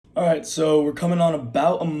All right, so we're coming on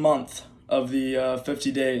about a month of the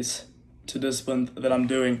 50 days to discipline that I'm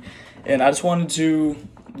doing. And I just wanted to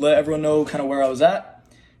let everyone know kind of where I was at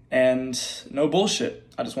and no bullshit.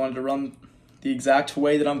 I just wanted to run the exact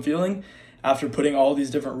way that I'm feeling after putting all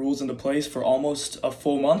these different rules into place for almost a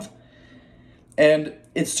full month. And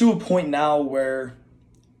it's to a point now where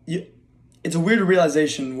you, it's a weird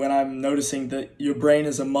realization when I'm noticing that your brain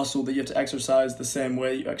is a muscle that you have to exercise the same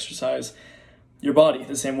way you exercise your body,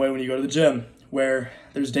 the same way when you go to the gym, where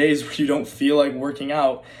there's days where you don't feel like working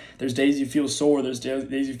out, there's days you feel sore, there's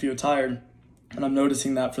days you feel tired. And I'm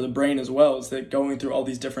noticing that for the brain as well, is that going through all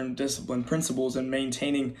these different discipline principles and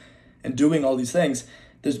maintaining and doing all these things,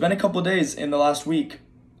 there's been a couple of days in the last week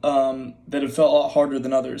that have felt a lot harder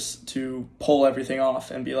than others to pull everything off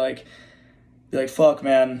and be like, fuck,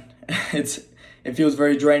 man, it feels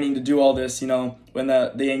very draining to do all this, when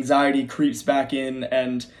the anxiety creeps back in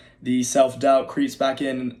and the self-doubt creeps back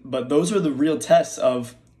in. But those are the real tests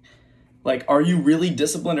of, like, are you really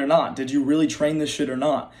disciplined or not? Did you really train this shit or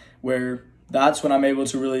not? Where that's when I'm able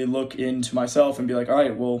to really look into myself and be like, all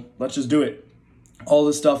right, well, let's just do it. All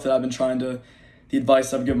the stuff that I've been the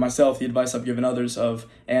advice I've given myself, the advice I've given others of,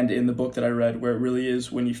 and in the book that I read, where it really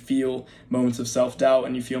is when you feel moments of self-doubt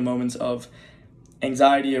and you feel moments of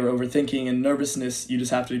anxiety or overthinking and nervousness, you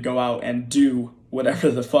just have to go out and do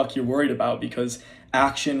whatever the fuck you're worried about, because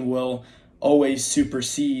action will always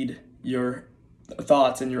supersede your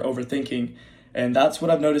thoughts and your overthinking. And that's what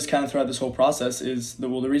I've noticed kind of throughout this whole process is the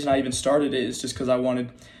reason I even started it is just because I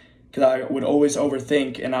would always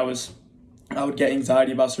overthink, and I would get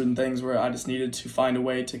anxiety about certain things where I just needed to find a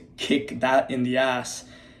way to kick that in the ass.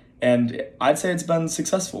 And I'd say it's been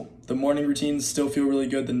successful. The morning routines still feel really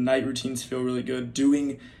good. The night routines feel really good.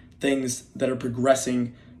 Doing things that are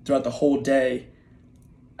progressing throughout the whole day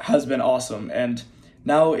has been awesome. And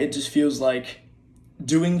now it just feels like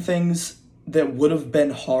doing things that would have been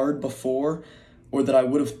hard before, or that I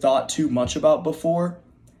would have thought too much about before,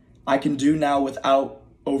 I can do now without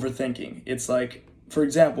overthinking. It's like, for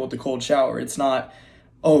example, the cold shower. It's not,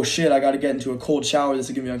 oh shit, I got to get into a cold shower, this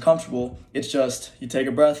is going to be uncomfortable. It's just, you take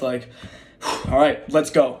a breath like, all right, let's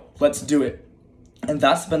go, let's do it. And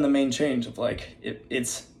that's been the main change of like,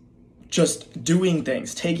 it's just doing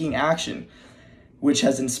things, taking action, which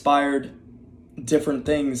has inspired different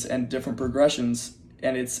things and different progressions.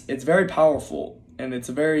 And it's very powerful, and it's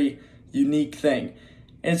a very unique thing.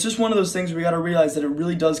 And it's just one of those things where you got to realize that it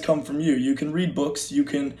really does come from you. You can read books, you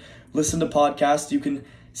can listen to podcasts, you can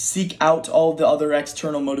seek out all the other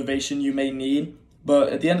external motivation you may need.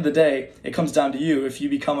 But at the end of the day, it comes down to you. If you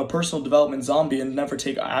become a personal development zombie and never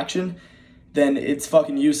take action, then it's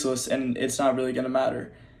fucking useless and it's not really going to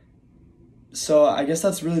matter. So I guess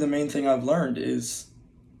that's really the main thing I've learned is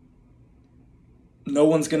no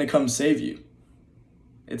one's going to come save you.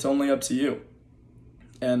 It's only up to you.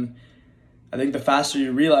 And I think the faster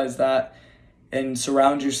you realize that and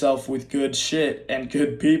surround yourself with good shit and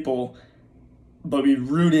good people, but be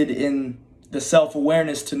rooted in the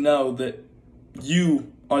self-awareness to know that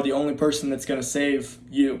you are the only person that's going to save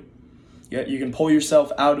you. You can pull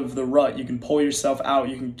yourself out of the rut. You can pull yourself out.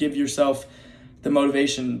 You can give yourself the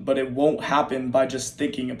motivation, but it won't happen by just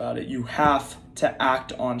thinking about it. You have to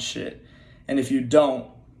act on shit. And if you don't,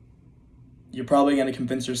 you're probably going to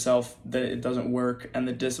convince yourself that it doesn't work and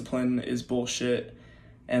that discipline is bullshit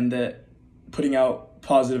and that putting out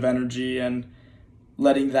positive energy and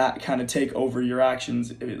letting that kind of take over your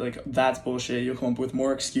actions, like, that's bullshit. You'll come up with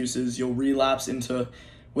more excuses. You'll relapse into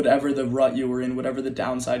whatever the rut you were in, whatever the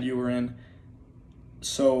downside you were in.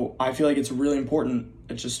 So I feel like it's really important.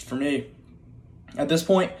 It's just, for me, at this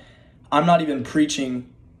point, I'm not even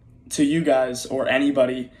preaching to you guys or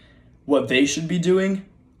anybody what they should be doing.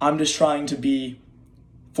 I'm just trying to be,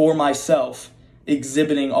 for myself,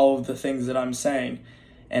 exhibiting all of the things that I'm saying.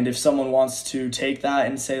 And if someone wants to take that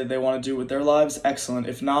and say that they want to do it with their lives, excellent.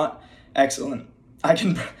 If not, excellent. I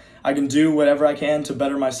can do whatever I can to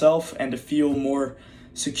better myself and to feel more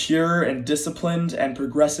secure and disciplined and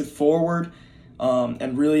progressive forward,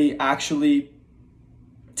 and really actually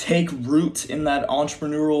take root in that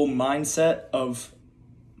entrepreneurial mindset of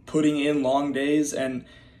putting in long days and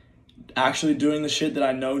actually doing the shit that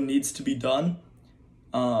I know needs to be done.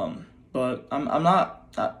 But I'm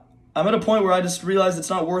at a point where I just realize it's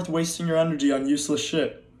not worth wasting your energy on useless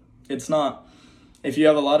shit. It's not. If you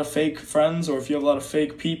have a lot of fake friends, or if you have a lot of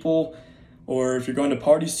fake people, or if you're going to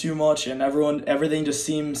parties too much and everything just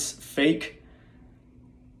seems fake,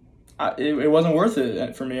 it wasn't worth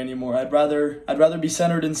it for me anymore. I'd rather be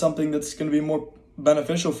centered in something that's going to be more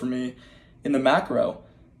beneficial for me in the macro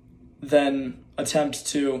than attempt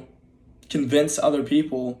to convince other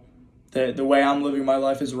people the way I'm living my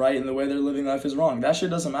life is right and the way they're living life is wrong. That shit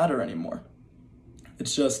doesn't matter anymore.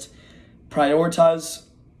 It's just prioritize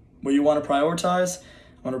what you want to prioritize.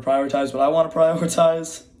 I want to prioritize what I want to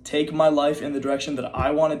prioritize. Take my life in the direction that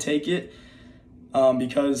I want to take it,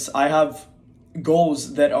 because I have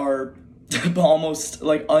goals that are almost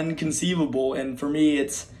like unconceivable, and for me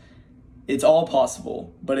it's all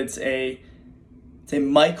possible, but it's a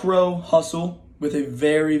micro hustle with a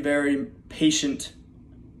very, very patient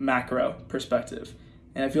macro perspective,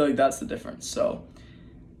 and I feel like that's the difference. So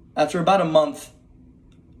after about a month,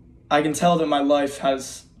 I can tell that my life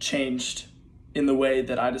has changed in the way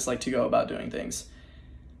that I just like to go about doing things,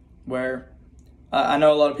 where I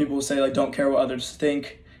know a lot of people will say, like, don't care what others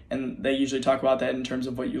think, and they usually talk about that in terms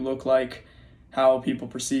of what you look like, how people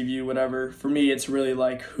perceive you, whatever. For me, it's really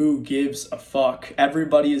like, who gives a fuck?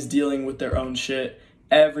 Everybody is dealing with their own shit.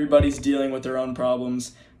 Everybody's dealing with their own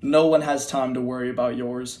problems. No one has time to worry about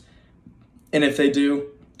yours. And if they do,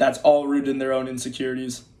 that's all rooted in their own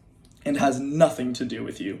insecurities and has nothing to do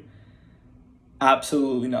with you.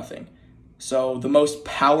 Absolutely nothing. So the most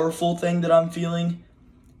powerful thing that I'm feeling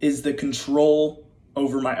is the control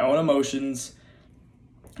over my own emotions,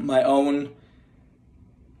 my own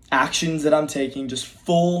actions that I'm taking, just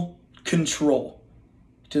full control.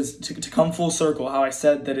 Just to come full circle, how I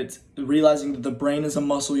said that it's realizing that the brain is a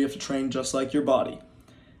muscle you have to train just like your body.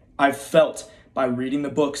 I've felt by reading the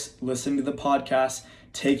books, listening to the podcasts,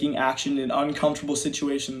 taking action in uncomfortable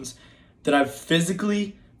situations, that I've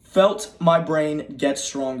physically felt my brain get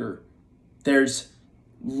stronger. There's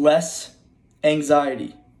less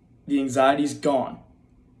anxiety. The anxiety's gone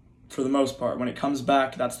for the most part. When it comes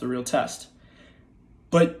back, that's the real test.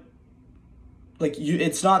 But like,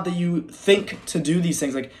 it's not that you think to do these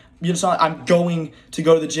things. Like, it's not, I'm going to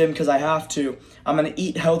go to the gym because I have to. I'm going to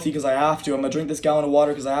eat healthy because I have to. I'm going to drink this gallon of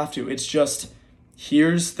water because I have to. It's just,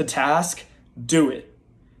 here's the task, do it.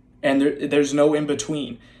 And there's no in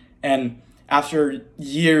between. And after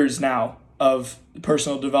years now of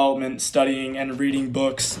personal development, studying and reading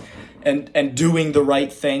books and doing the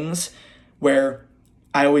right things, where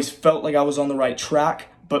I always felt like I was on the right track,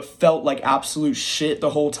 but felt like absolute shit the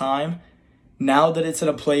whole time. Now that it's at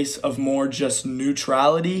a place of more just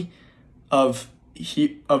neutrality, of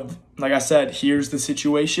like I said, here's the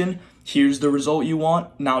situation, here's the result you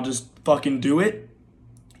want, now just fucking do it.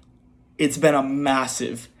 It's been a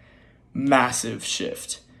massive, massive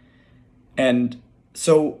shift. And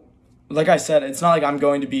so, like I said, it's not like I'm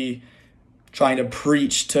going to be trying to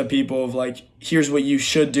preach to people of like, here's what you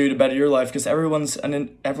should do to better your life, because everyone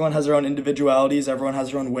has their own individualities, everyone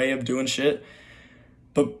has their own way of doing shit.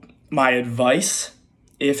 But my advice,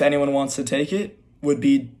 if anyone wants to take it, would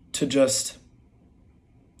be to just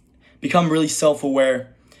become really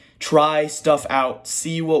self-aware, try stuff out,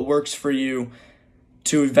 see what works for you,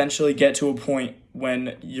 to eventually get to a point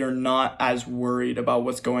when you're not as worried about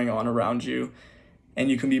what's going on around you, and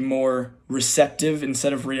you can be more receptive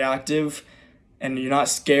instead of reactive, and you're not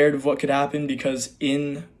scared of what could happen, because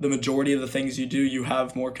in the majority of the things you do, you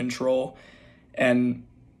have more control, and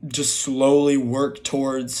just slowly work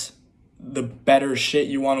towards the better shit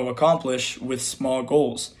you want to accomplish with small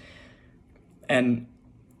goals. And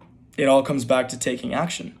it all comes back to taking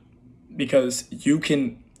action, because you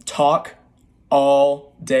can talk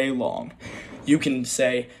all day long. You can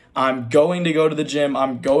say, I'm going to go to the gym,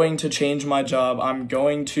 I'm going to change my job, I'm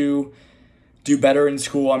going to do better in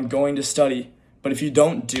school, I'm going to study. But if you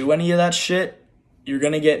don't do any of that shit, you're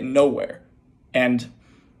going to get nowhere. And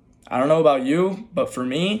I don't know about you, but for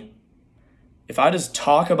me, if I just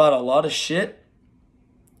talk about a lot of shit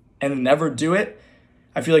and never do it,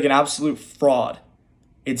 I feel like an absolute fraud.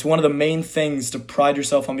 It's one of the main things to pride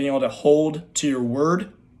yourself on, being able to hold to your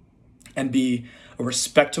word and be a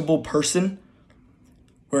respectable person,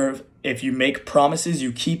 where if you make promises,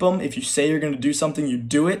 you keep them. If you say you're going to do something, you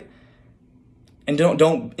do it. And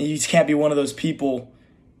you can't be one of those people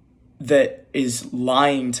that is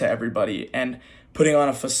lying to everybody and putting on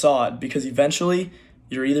a facade, because eventually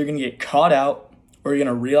you're either going to get caught out or you're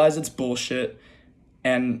going to realize it's bullshit,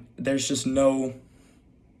 and there's no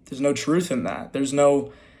truth in that. There's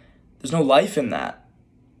no life in that.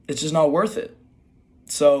 It's just not worth it.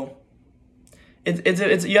 So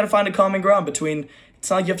it's you got to find a common ground between. It's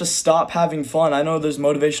not like you have to stop having fun. I know there's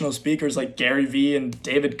motivational speakers like Gary Vee and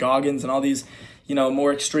David Goggins and all these,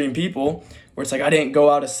 more extreme people, where it's like, I didn't go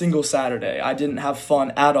out a single Saturday. I didn't have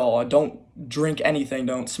fun at all. I don't drink anything,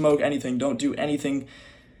 don't smoke anything, don't do anything,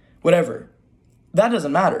 whatever. That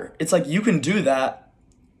doesn't matter. It's like, you can do that.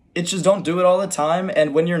 It's just don't do it all the time.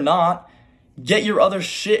 And when you're not, get your other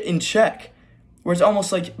shit in check. Where it's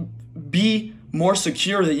almost like, be more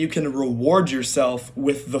secure that you can reward yourself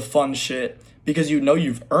with the fun shit because you know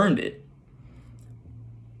you've earned it.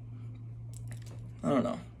 I don't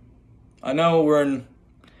know. I know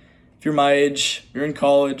if you're my age, you're in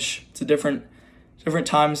college, it's a different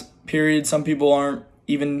times period. Some people aren't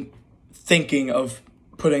even thinking of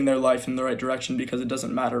putting their life in the right direction because it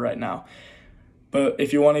doesn't matter right now. But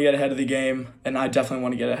if you want to get ahead of the game, and I definitely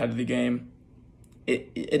want to get ahead of the game,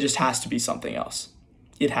 it just has to be something else.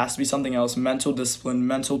 It has to be something else. Mental discipline,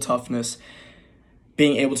 mental toughness,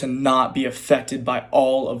 being able to not be affected by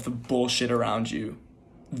all of the bullshit around you.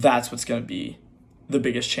 That's what's going to be the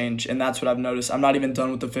biggest change. And that's what I've noticed. I'm not even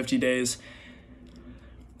done with the 50 days.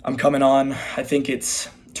 I'm coming on, I think it's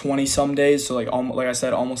 20 some days. So like I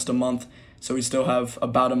said, almost a month. So we still have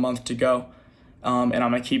about a month to go. And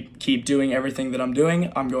I'm going to keep doing everything that I'm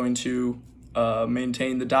doing. I'm going to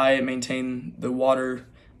maintain the diet, maintain the water.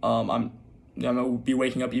 I'm going to be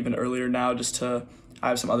waking up even earlier now I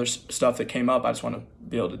have some other stuff that came up. I just want to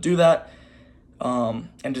be able to do that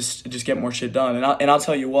and just get more shit done. And I'll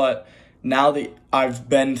tell you what, now that I've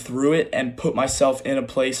been through it and put myself in a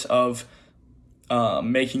place of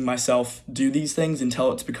making myself do these things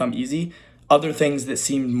until it's become easy, other things that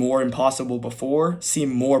seemed more impossible before seem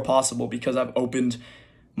more possible because I've opened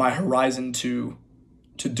my horizon to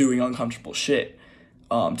doing uncomfortable shit.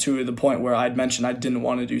 To the point where I'd mentioned I didn't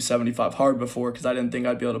want to do 75 hard before because I didn't think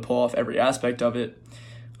I'd be able to pull off every aspect of it,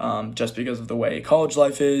 just because of the way college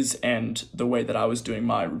life is and the way that I was doing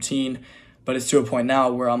my routine. But it's to a point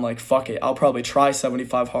now where I'm like, fuck it, I'll probably try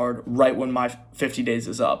 75 hard right when my 50 days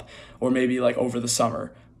is up, or maybe like over the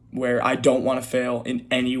summer, where I don't want to fail in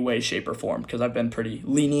any way, shape, or form, because I've been pretty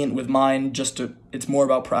lenient with mine. It's more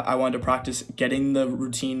about I wanted to practice getting the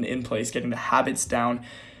routine in place, getting the habits down,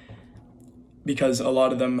 because a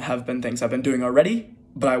lot of them have been things I've been doing already,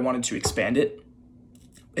 but I wanted to expand it.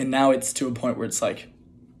 And now it's to a point where it's like,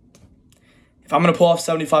 if I'm going to pull off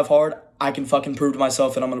 75 hard, I can fucking prove to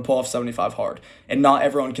myself that I'm going to pull off 75 hard. And not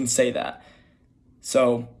everyone can say that.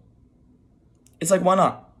 So it's like, why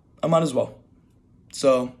not? I might as well.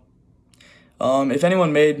 So if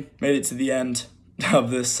anyone made it to the end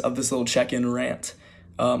of this little check-in rant,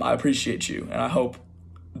 I appreciate you. And I hope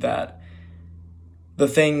that the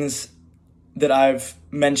things that I've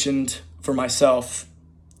mentioned for myself,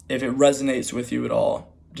 if it resonates with you at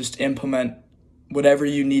all, just implement whatever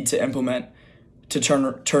you need to implement to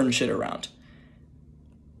turn shit around.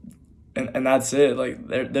 And that's it. Like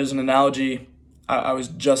there's an analogy I was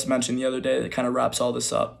just mentioning the other day that kind of wraps all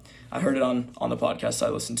this up. I heard it on the podcast I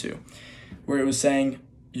listened to, where it was saying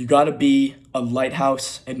you got to be a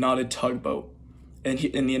lighthouse and not a tugboat. And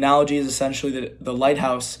the analogy is essentially that the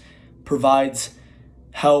lighthouse provides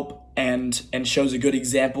help and shows a good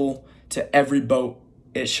example to every boat.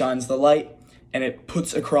 It shines the light and it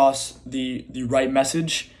puts across the right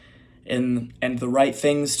message and the right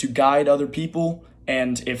things to guide other people.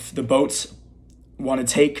 And if the boats want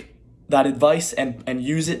to take that advice and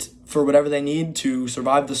use it for whatever they need to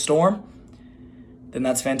survive the storm, then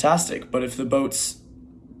that's fantastic. But if the boats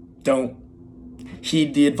don't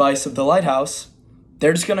heed the advice of the lighthouse,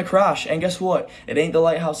 they're just going to crash. And guess what? It ain't the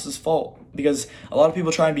lighthouse's fault, because a lot of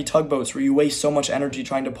people try and be tugboats where you waste so much energy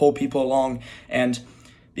trying to pull people along, and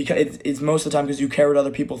because it's most of the time because you care what other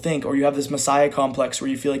people think, or you have this messiah complex where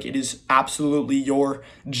you feel like it is absolutely your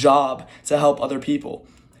job to help other people.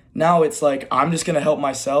 Now it's like, I'm just going to help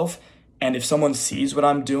myself, and if someone sees what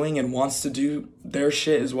I'm doing and wants to do their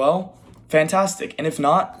shit as well, fantastic. And if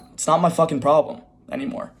not, it's not my fucking problem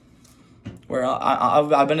anymore. Where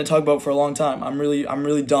I've been a tugboat for a long time. I'm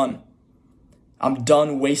really done. I'm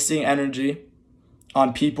done wasting energy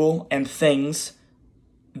on people and things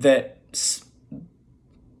that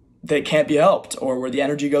can't be helped, or where the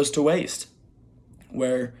energy goes to waste.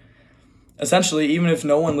 Where essentially, even if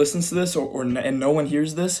no one listens to this and no one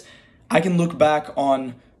hears this, I can look back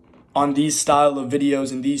on these style of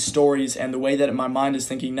videos and these stories and the way that my mind is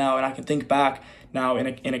thinking now, and I can think back now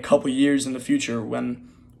in a couple years in the future when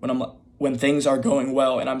things are going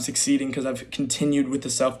well and I'm succeeding because I've continued with the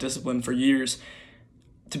self-discipline for years,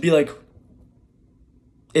 to be like,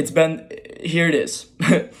 here it is.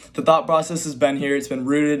 The thought process has been here, it's been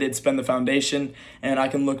rooted, it's been the foundation, and I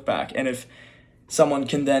can look back. And if someone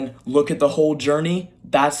can then look at the whole journey,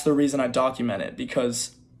 that's the reason I document it,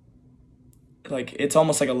 because like it's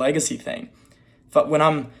almost like a legacy thing. When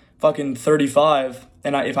I'm fucking 35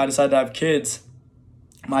 and if I decide to have kids,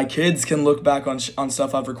 my kids can look back on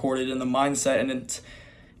stuff I've recorded and the mindset, and it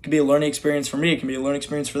can be a learning experience for me. It can be a learning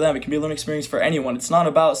experience for them. It can be a learning experience for anyone. It's not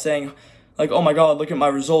about saying like, oh my God, look at my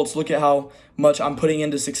results. Look at how much I'm putting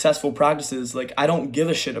into successful practices. Like, I don't give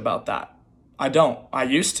a shit about that. I don't. I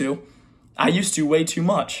used to. I used to way too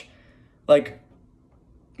much. Like,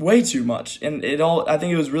 way too much. And I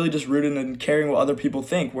think it was really just rooted in caring what other people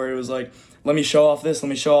think, where it was like, let me show off this, let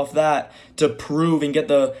me show off that, to prove and get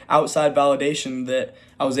the outside validation that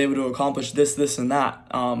I was able to accomplish this, and that.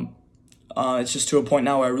 It's just to a point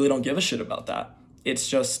now where I really don't give a shit about that. It's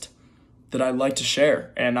just that I like to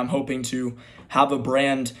share, and I'm hoping to have a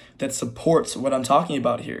brand that supports what I'm talking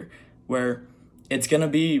about here, where it's going to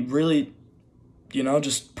be really,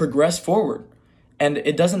 just progress forward. And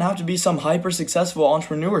it doesn't have to be some hyper successful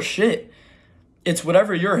entrepreneur shit. It's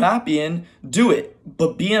whatever you're happy in, do it.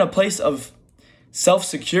 But be in a place of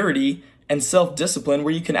self-security and self-discipline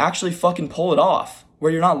where you can actually fucking pull it off,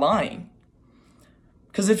 where you're not lying.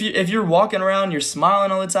 Because if you're walking around, you're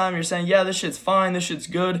smiling all the time, you're saying, yeah, this shit's fine, this shit's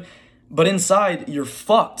good, but inside, you're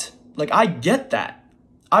fucked. Like, I get that.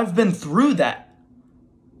 I've been through that.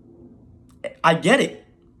 I get it.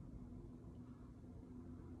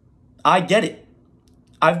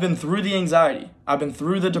 I've been through the anxiety. I've been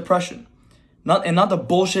through the depression. Not the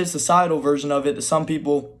bullshit societal version of it that some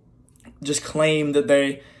people just claim that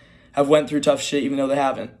they have went through tough shit even though they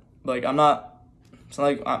haven't. Like,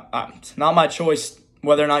 it's not my choice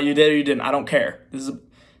whether or not you did or you didn't. I don't care.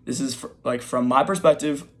 This is from my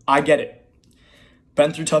perspective, I get it.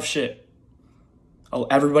 Been through tough shit. Oh,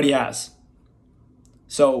 everybody has.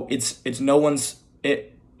 So it's no one's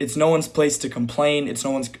place to complain. It's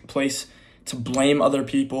no one's place to blame other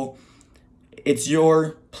people. It's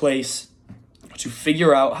your place to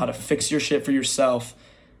figure out how to fix your shit for yourself,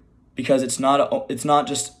 because it's not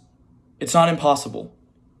impossible.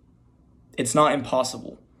 It's not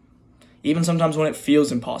impossible. Even sometimes when it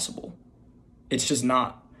feels impossible, it's just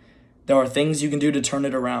not. There are things you can do to turn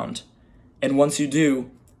it around. And once you do,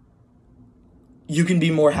 you can be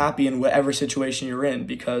more happy in whatever situation you're in,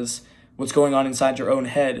 because what's going on inside your own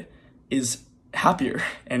head is happier,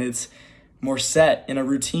 and it's more set in a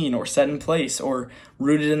routine or set in place or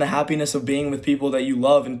rooted in the happiness of being with people that you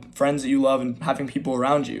love and friends that you love and having people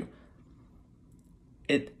around you.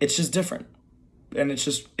 It's just different. And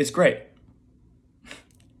it's great.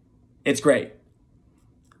 It's great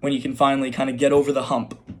when you can finally kind of get over the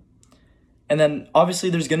hump. And then obviously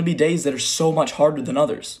there's going to be days that are so much harder than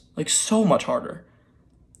others. Like, so much harder.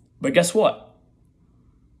 But guess what?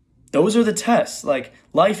 Those are the tests. Like,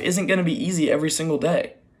 life isn't going to be easy every single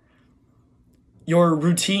day. Your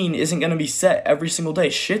routine isn't going to be set every single day.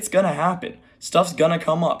 Shit's going to happen. Stuff's going to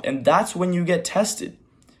come up. And that's when you get tested.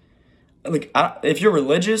 Like, if you're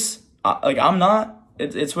religious, I'm not.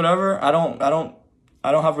 It's whatever. I don't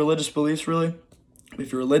have religious beliefs, really.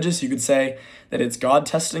 If you're religious, you could say that it's God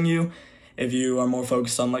testing you. If you are more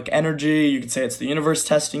focused on, like, energy, you could say it's the universe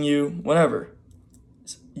testing you. Whatever.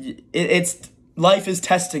 It's life is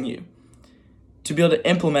testing you to be able to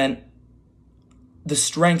implement the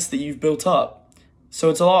strengths that you've built up. So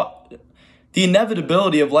it's the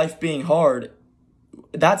inevitability of life being hard,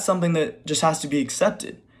 that's something that just has to be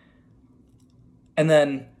accepted. And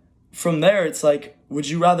then from there, it's like, would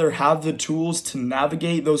you rather have the tools to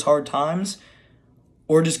navigate those hard times,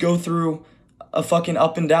 or just go through a fucking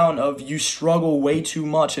up and down of you struggle way too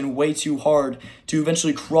much and way too hard to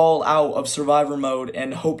eventually crawl out of survivor mode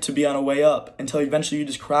and hope to be on a way up until eventually you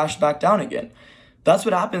just crash back down again? That's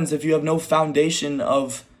what happens if you have no foundation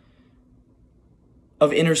of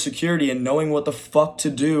inner security and knowing what the fuck to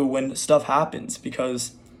do when stuff happens.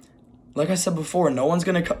 Because, like I said before, no one's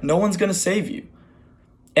gonna save you.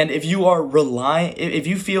 And if you are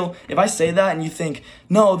if I say that and you think,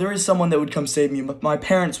 no, there is someone that would come save me, my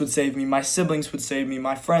parents would save me, my siblings would save me,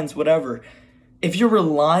 my friends, whatever. If you're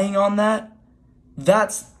relying on that,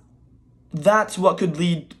 that's what could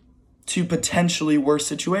lead to potentially worse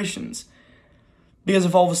situations. Because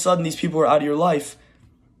if all of a sudden these people are out of your life,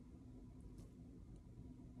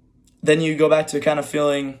 then you go back to kind of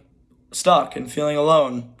feeling stuck and feeling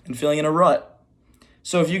alone and feeling in a rut.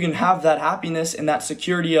 So if you can have that happiness and that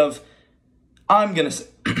security of, I'm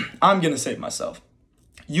gonna save myself,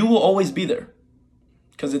 you will always be there,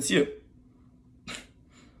 because it's you.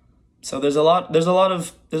 So there's a lot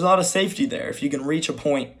of safety there if you can reach a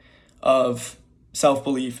point of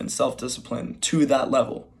self-belief and self-discipline to that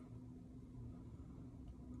level.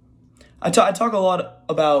 I talk a lot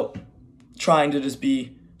about trying to just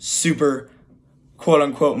be super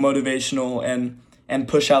quote-unquote motivational and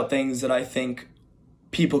push out things that I think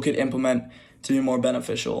people could implement to be more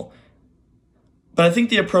beneficial. But I think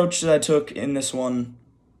the approach that I took in this one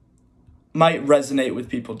might resonate with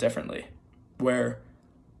people differently, where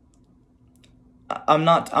I'm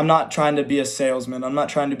not trying to be a salesman. I'm not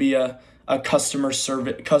trying to be a customer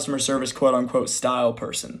service quote-unquote style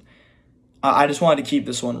person. I just wanted to keep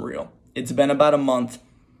this one real. It's been about a month.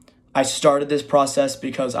 I started this process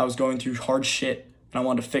because I was going through hard shit and I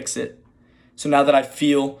wanted to fix it. So now that I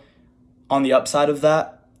feel on the upside of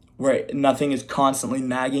that, where nothing is constantly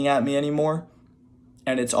nagging at me anymore,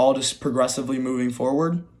 and it's all just progressively moving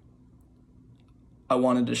forward, I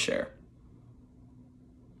wanted to share.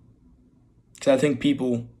 Because I think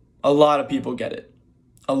a lot of people get it.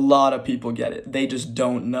 A lot of people get it. They just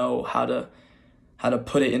don't know how to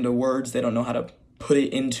put it into words. They don't know how to put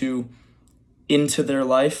it into their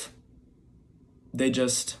life. They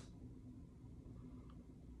just,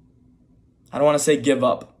 I don't want to say give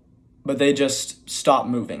up, but they just stop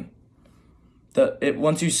moving.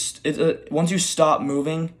 Once you stop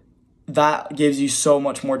moving, that gives you so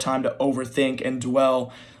much more time to overthink and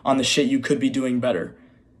dwell on the shit you could be doing better.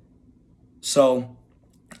 So,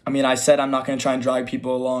 I mean, I said I'm not going to try and drag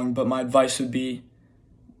people along, but my advice would be,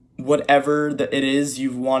 whatever it is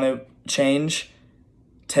you want to change,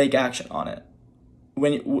 take action on it.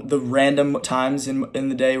 When the random times in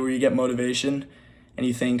the day where you get motivation and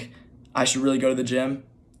you think, I should really go to the gym,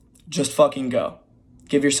 just fucking go.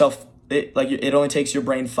 Give yourself, it only takes your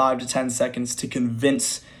brain 5 to 10 seconds to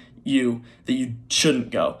convince you that you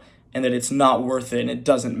shouldn't go and that it's not worth it and it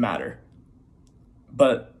doesn't matter.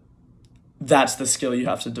 But that's the skill you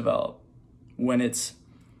have to develop. When it's,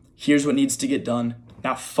 here's what needs to get done,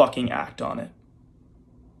 now fucking act on it.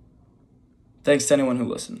 Thanks to anyone who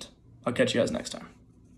listened. I'll catch you guys next time.